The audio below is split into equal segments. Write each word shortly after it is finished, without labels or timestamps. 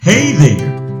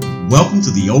Welcome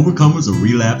to the Overcomers of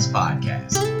Relapse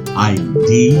podcast. I am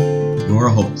D, your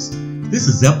host. This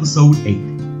is episode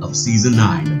 8 of season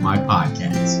 9 of my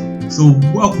podcast. So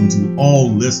welcome to all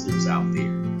listeners out there.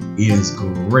 It is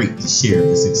great to share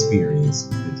this experience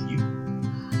with you.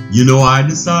 You know, I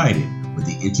decided with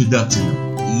the introduction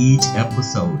of each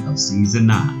episode of season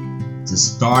 9 to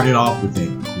start it off with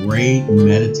a great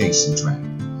meditation track.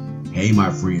 Hey, my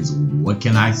friends, what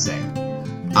can I say?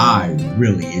 I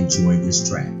really enjoy this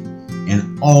track,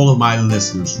 and all of my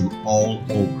listeners from all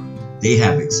over, they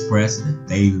have expressed that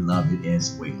they love it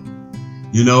as well.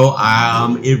 You know,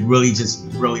 it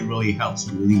really helps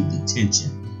relieve the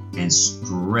tension and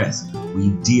stress we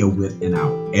deal with in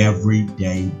our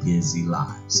everyday busy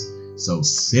lives. So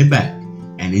sit back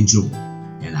and enjoy,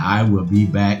 and I will be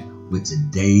back with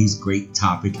today's great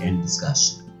topic and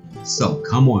discussion. So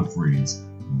come on, friends,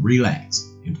 relax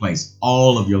and place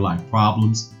all of your life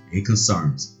problems and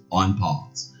concerns on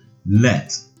pause.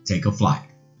 Let's take a flight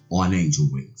on angel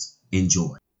wings.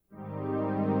 Enjoy.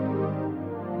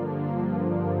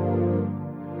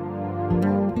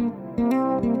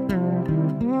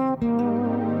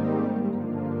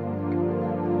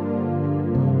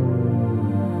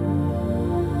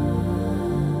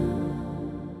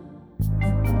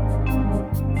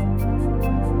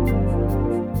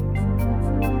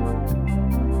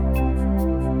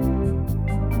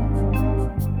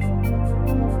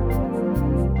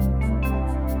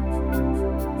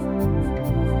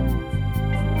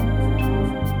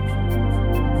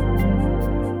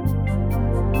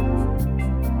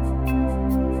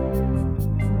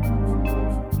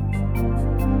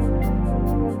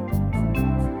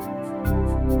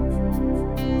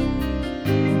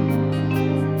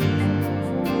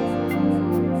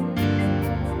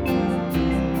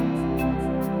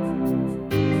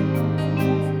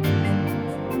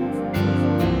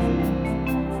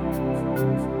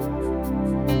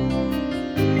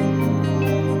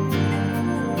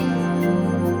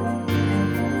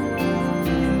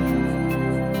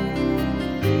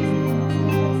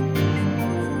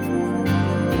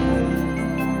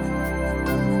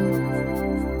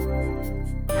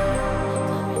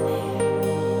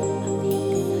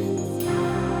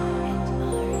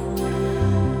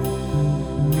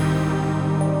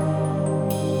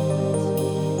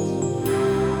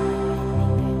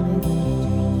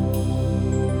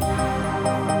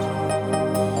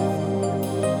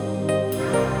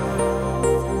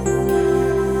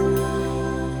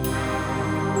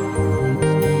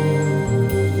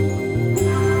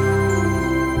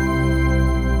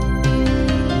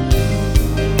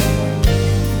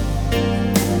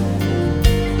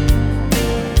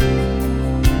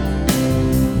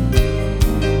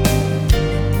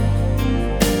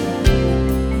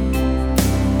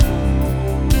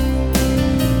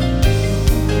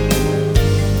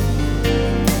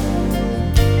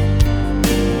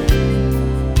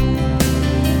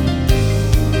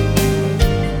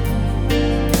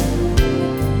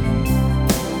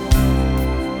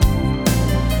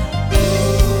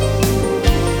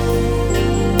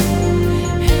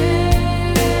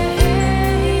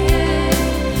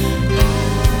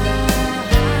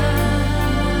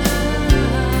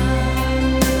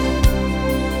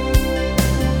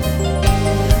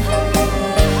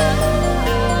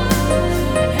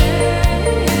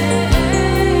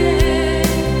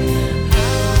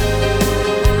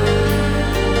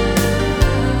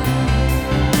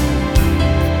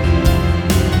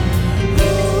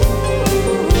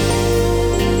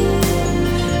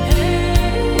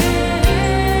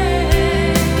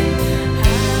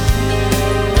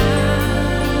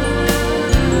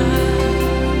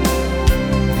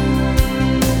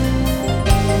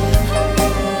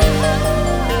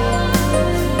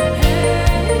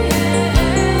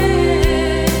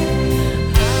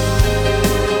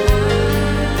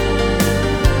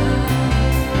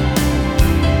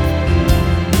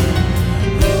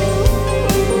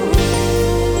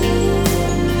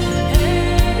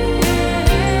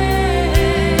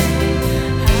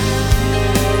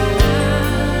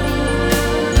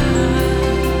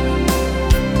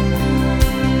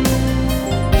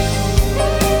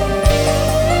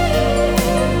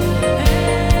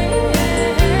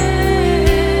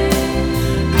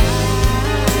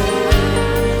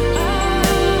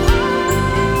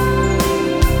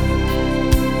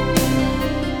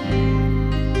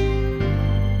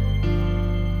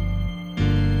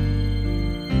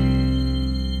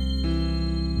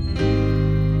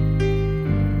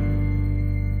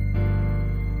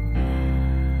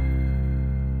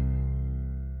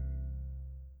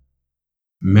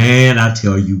 Man, I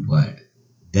tell you what,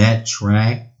 that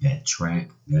track,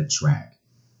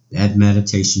 That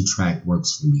meditation track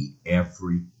works for me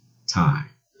every time.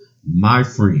 My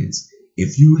friends,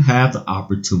 if you have the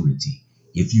opportunity,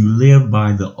 if you live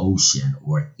by the ocean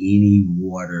or any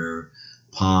water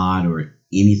pond or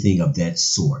anything of that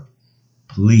sort,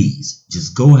 please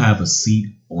just go have a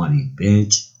seat on a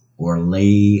bench or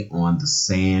lay on the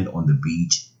sand on the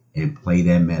beach and play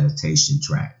that meditation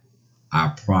track.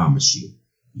 I promise you,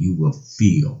 you will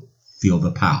feel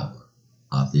the power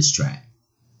of this track.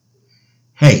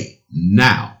 Hey,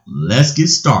 now let's get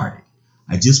started.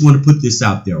 I just want to put this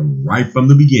out there right from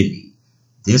the beginning.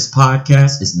 This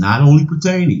podcast is not only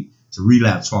pertaining to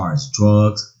relapse as far as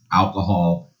drugs,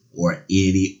 alcohol, or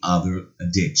any other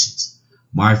addictions.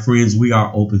 My friends, we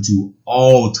are open to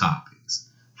all topics.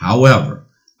 However,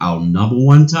 our number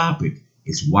one topic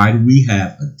is why do we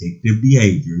have addictive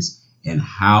behaviors and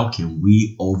how can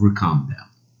we overcome them?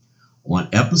 On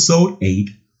episode 8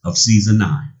 of season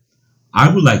 9,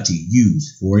 I would like to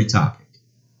use for a topic,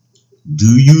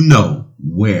 do you know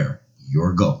where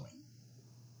you're going?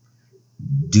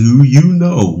 Do you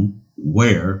know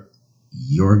where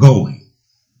you're going?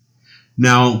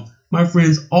 Now, my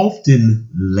friends, often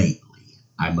lately,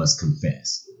 I must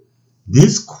confess,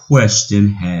 this question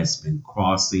has been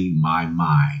crossing my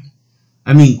mind.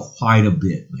 Quite a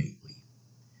bit lately.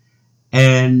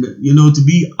 And, to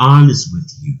be honest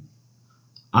with you,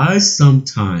 I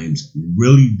sometimes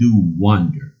really do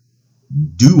wonder,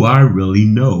 do I really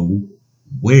know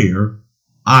where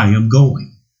I am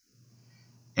going?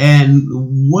 And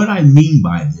what I mean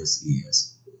by this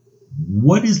is,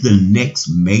 what is the next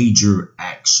major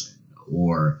action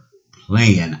or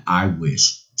plan I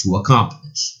wish to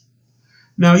accomplish?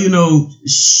 Now,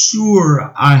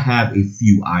 sure, I have a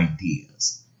few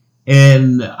ideas,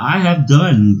 and I have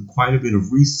done quite a bit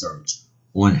of research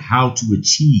on how to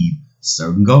achieve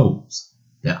certain goals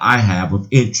that I have of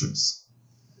interest.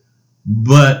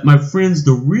 But my friends,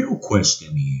 the real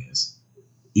question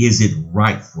is it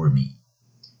right for me?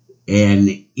 And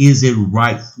is it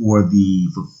right for the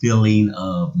fulfilling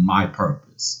of my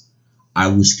purpose I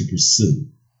wish to pursue?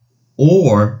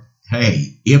 Or,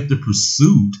 hey, if the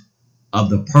pursuit of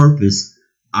the purpose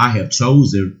I have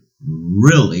chosen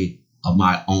really of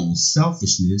my own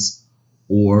selfishness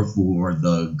or for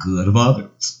the good of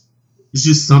others? It's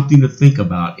just something to think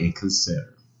about and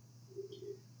consider.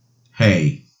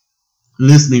 Hey,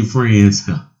 listening friends,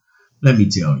 let me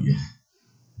tell you,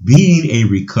 being a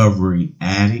recovering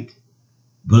addict,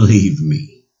 believe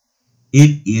me,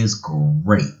 it is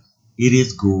great. It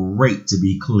is great to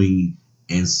be clean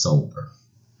and sober.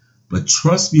 But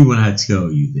trust me when I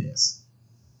tell you this,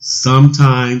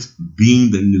 sometimes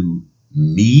being the new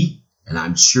me, and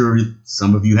I'm sure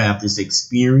some of you have this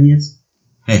experience,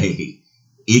 hey,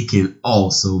 it can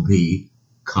also be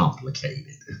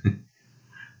complicated.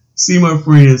 See, my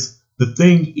friends, the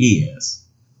thing is,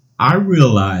 I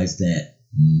realize that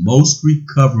most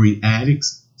recovering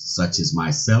addicts, such as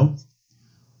myself,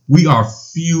 we are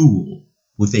fueled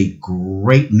with a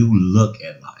great new look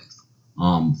at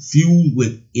life, fueled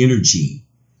with energy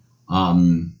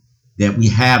that we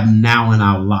have now in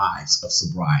our lives of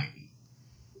sobriety,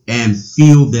 and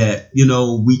feel that,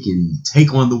 we can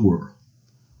take on the world.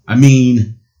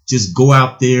 Just go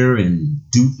out there and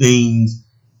do things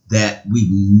that we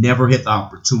never had the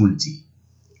opportunity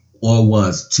or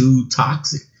was too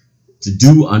toxic to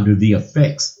do under the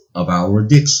effects of our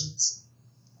addictions.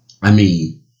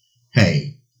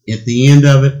 Hey, at the end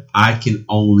of it, I can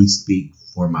only speak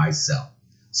for myself.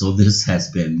 So this has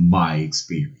been my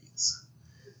experience.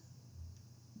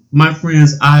 My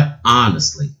friends, I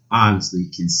honestly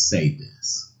can say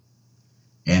this.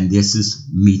 And this is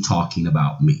me talking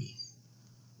about me.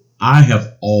 I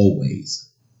have always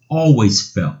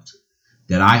felt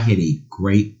that I had a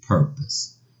great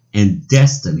purpose and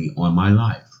destiny on my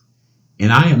life.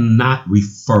 And I am not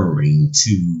referring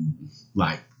to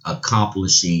like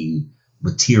accomplishing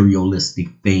materialistic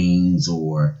things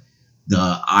or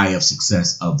the eye of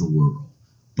success of the world.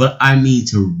 But I mean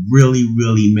to really,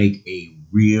 really make a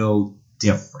real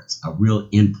difference, a real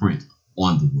imprint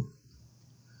on the world.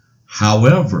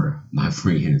 However, my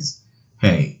friends,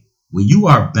 hey, when you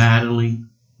are battling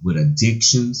with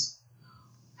addictions,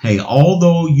 hey,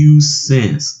 although you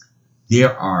sense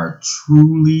there are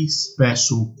truly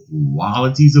special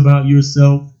qualities about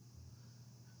yourself,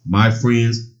 my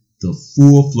friends, the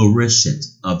full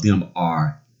flourishes of them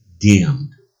are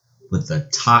dimmed with the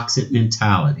toxic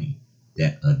mentality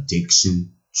that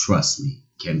addiction, trust me,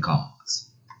 can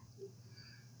cause.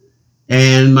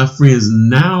 And my friends,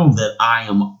 now that I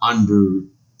am under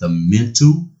the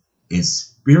mental and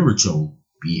spiritual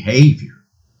behavior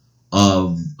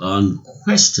of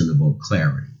unquestionable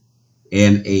clarity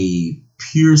and a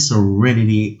pure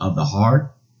serenity of the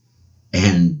heart,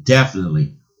 and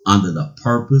definitely under the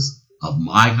purpose of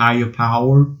my higher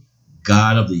power,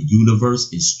 God of the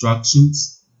universe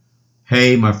instructions.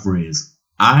 Hey, my friends,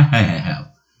 I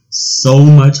have so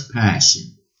much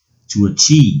passion to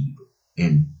achieve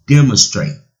and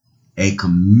demonstrate a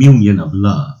communion of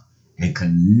love and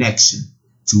connection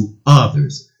to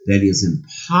others that is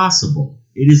impossible.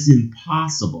 It is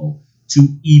impossible to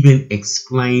even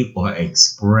explain or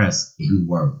express in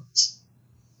words.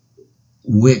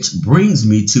 Which brings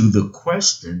me to the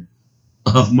question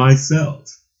of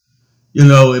myself.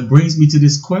 It brings me to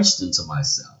this question to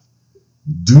myself.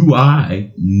 Do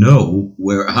I know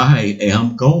where I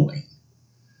am going?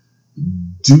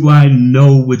 Do I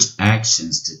know which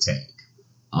actions to take?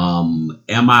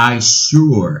 Am I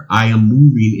sure I am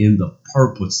moving in the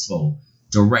purposeful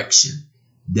direction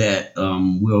that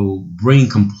will bring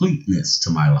completeness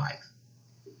to my life?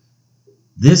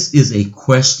 This is a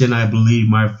question, I believe,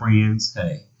 my friends.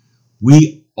 Hey,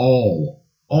 we all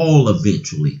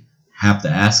eventually have to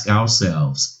ask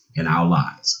ourselves in our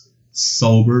lives,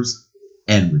 sobers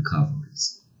and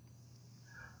recoveries.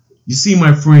 You see,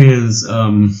 my friends,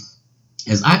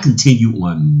 as I continue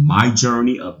on my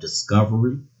journey of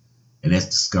discovery, and that's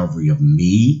discovery of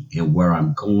me and where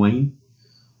I'm going,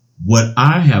 what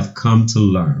I have come to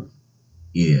learn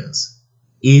is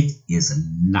it is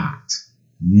not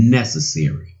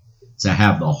necessary to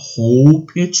have the whole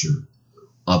picture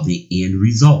of the end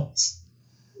results.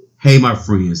 Hey, my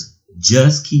friends,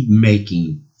 just keep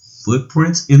making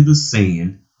footprints in the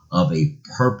sand of a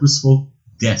purposeful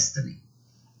destiny,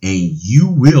 and you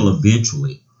will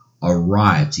eventually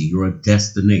arrive to your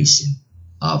destination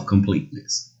of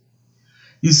completeness.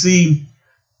 You see,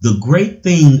 the great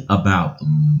thing about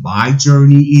my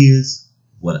journey is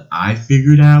what I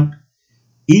figured out.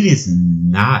 It is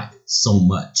not so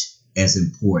much as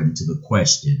important to the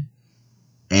question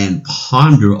and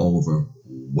ponder over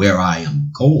where I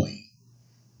am going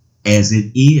as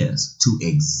it is to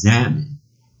examine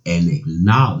and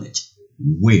acknowledge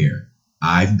where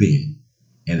I've been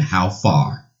and how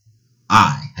far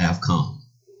I have come.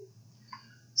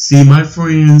 See, my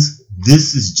friends,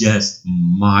 this is just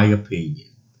my opinion.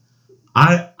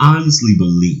 I honestly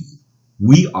believe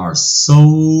we are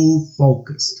so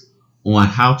focused on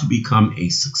how to become a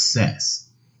success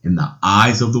in the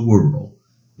eyes of the world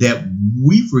that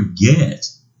we forget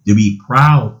to be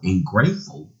proud and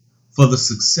grateful for the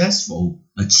successful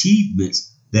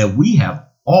achievements that we have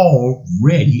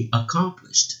already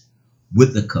accomplished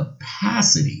with the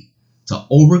capacity to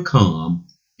overcome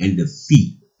and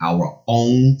defeat our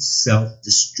own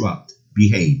self-destruct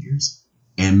behaviors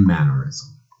and mannerism.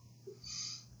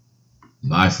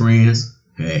 My friends,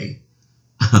 hey,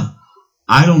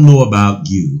 I don't know about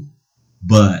you,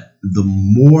 but the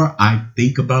more I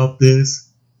think about this,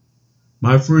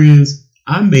 my friends,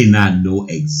 I may not know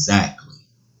exactly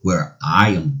where I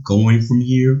am going from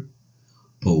here,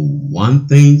 but one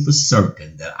thing for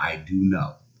certain that I do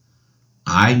know,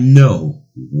 I know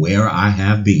where I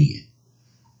have been.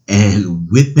 And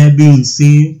with that being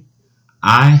said,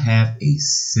 I have a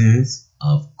sense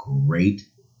of great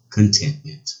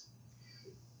contentment.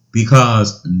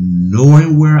 Because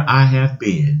knowing where I have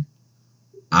been,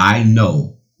 I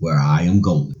know where I am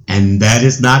going. And that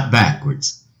is not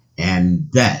backwards. And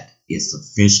that is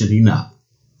sufficient enough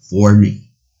for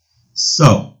me.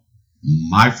 So,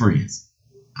 my friends,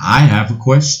 I have a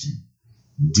question.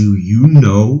 Do you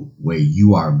know where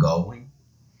you are going?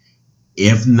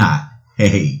 If not,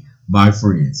 hey, my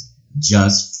friends,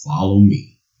 just follow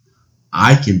me.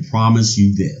 I can promise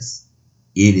you this.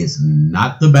 It is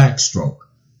not the backstroke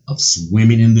of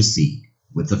swimming in the sea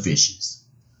with the fishes,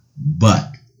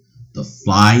 but the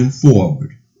flying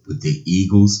forward with the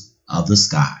eagles of the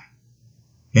sky.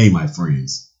 Hey, my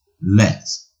friends,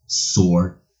 let's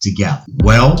soar together.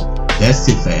 Well, that's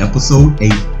it for episode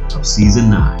 8 of season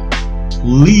 9.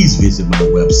 Please visit my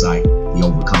website, The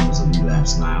Overcomers of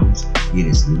Relapse Lounge. It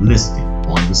is listed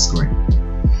on the screen.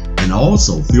 And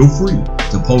also feel free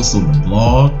to post on the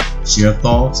blog, share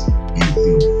thoughts, and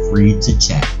feel free to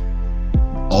chat.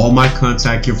 All my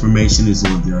contact information is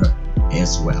on there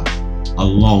as well,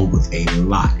 along with a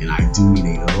lot, and I do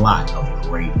mean a lot of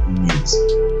great music.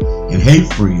 And hey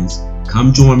friends,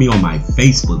 come join me on my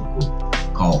Facebook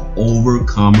group called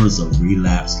Overcomers of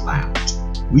Relapse Lounge.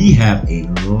 We have a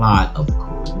lot of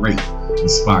great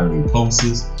inspiring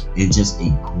posts and just a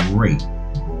great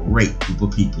group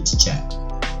of people to chat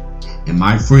with. And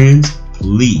my friends,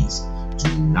 please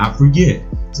do not forget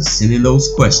to send in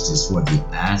those questions for the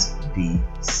Ask D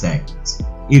segments.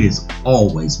 It is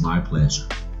always my pleasure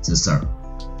to serve.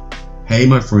 Hey,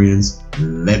 my friends,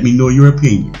 let me know your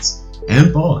opinions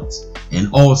and thoughts, and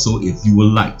also if you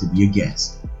would like to be a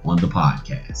guest on the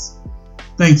podcast.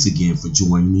 Thanks again for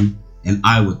joining me, and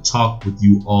I will talk with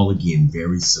you all again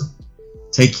very soon.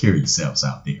 Take care of yourselves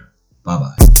out there.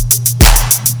 Bye-bye.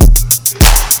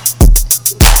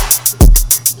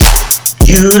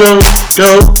 You don't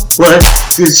know what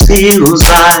this feels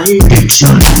like.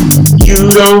 Addiction. You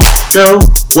don't know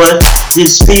what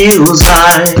this feels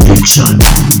like. Addiction.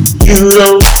 You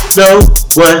don't know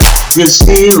what this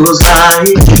feels like.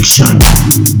 Addiction.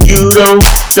 You don't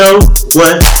know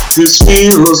what this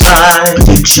feels like.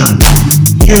 Addiction.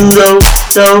 You don't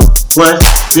know what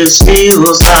this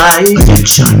feels like.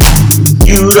 Addiction.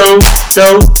 You don't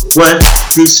know what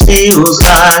this feels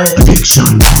like.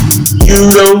 Addiction. You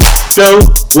don't know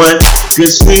what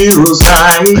this feels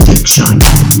like. Addiction.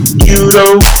 You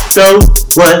don't know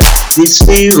what this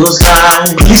feels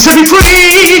like. Please set me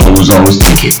free. I was always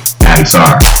thinking addicts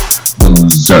are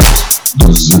losers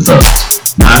and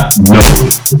thugs, not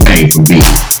knowing the pain from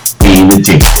being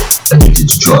addicted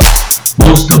to drugs.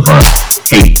 Most of us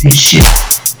hate this shit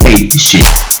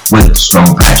with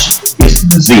strong passion. It's the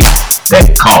disease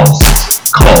that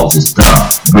causes the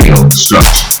real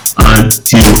destruction.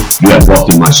 Until you have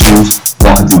walked in my shoes,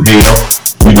 walking through hell,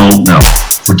 you don't know.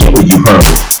 Forget what you heard.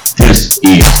 This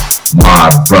is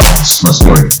my brother's my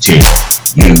story to tell.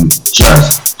 You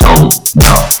just don't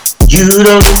know. You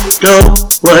don't know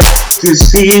what this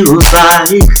feels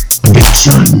like.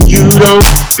 Addiction. You don't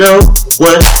know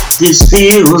what this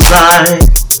feels like.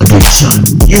 Addiction.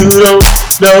 You don't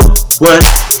know what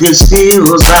this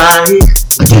feels like.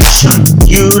 Addiction.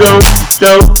 You don't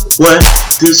know what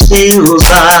this feels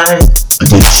like.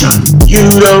 Addiction. You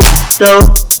don't know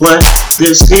what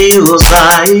this feels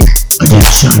like.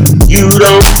 Addiction. You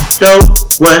don't know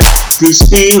what this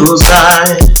feels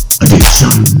like.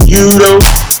 Addiction. You don't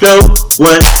know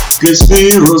what this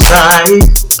feels like.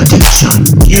 Addiction.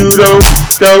 You don't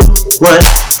know what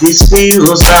this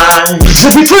feels like.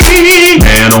 Set me free.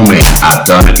 Man, oh man, I've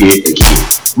done it again.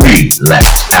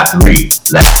 Relapse after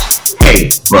relapse.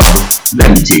 Hey, brother, let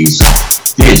me tell you something.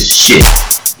 This shit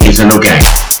isn't no game.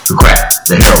 The crack,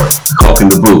 the heroin, the coke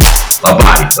and the booze. My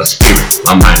body, my spirit,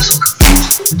 my mind is so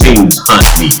confused. The demons hunt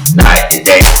me night and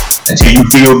day. Until you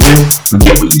feel this,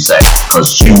 forget what you say,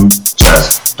 cause you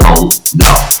just don't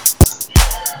know.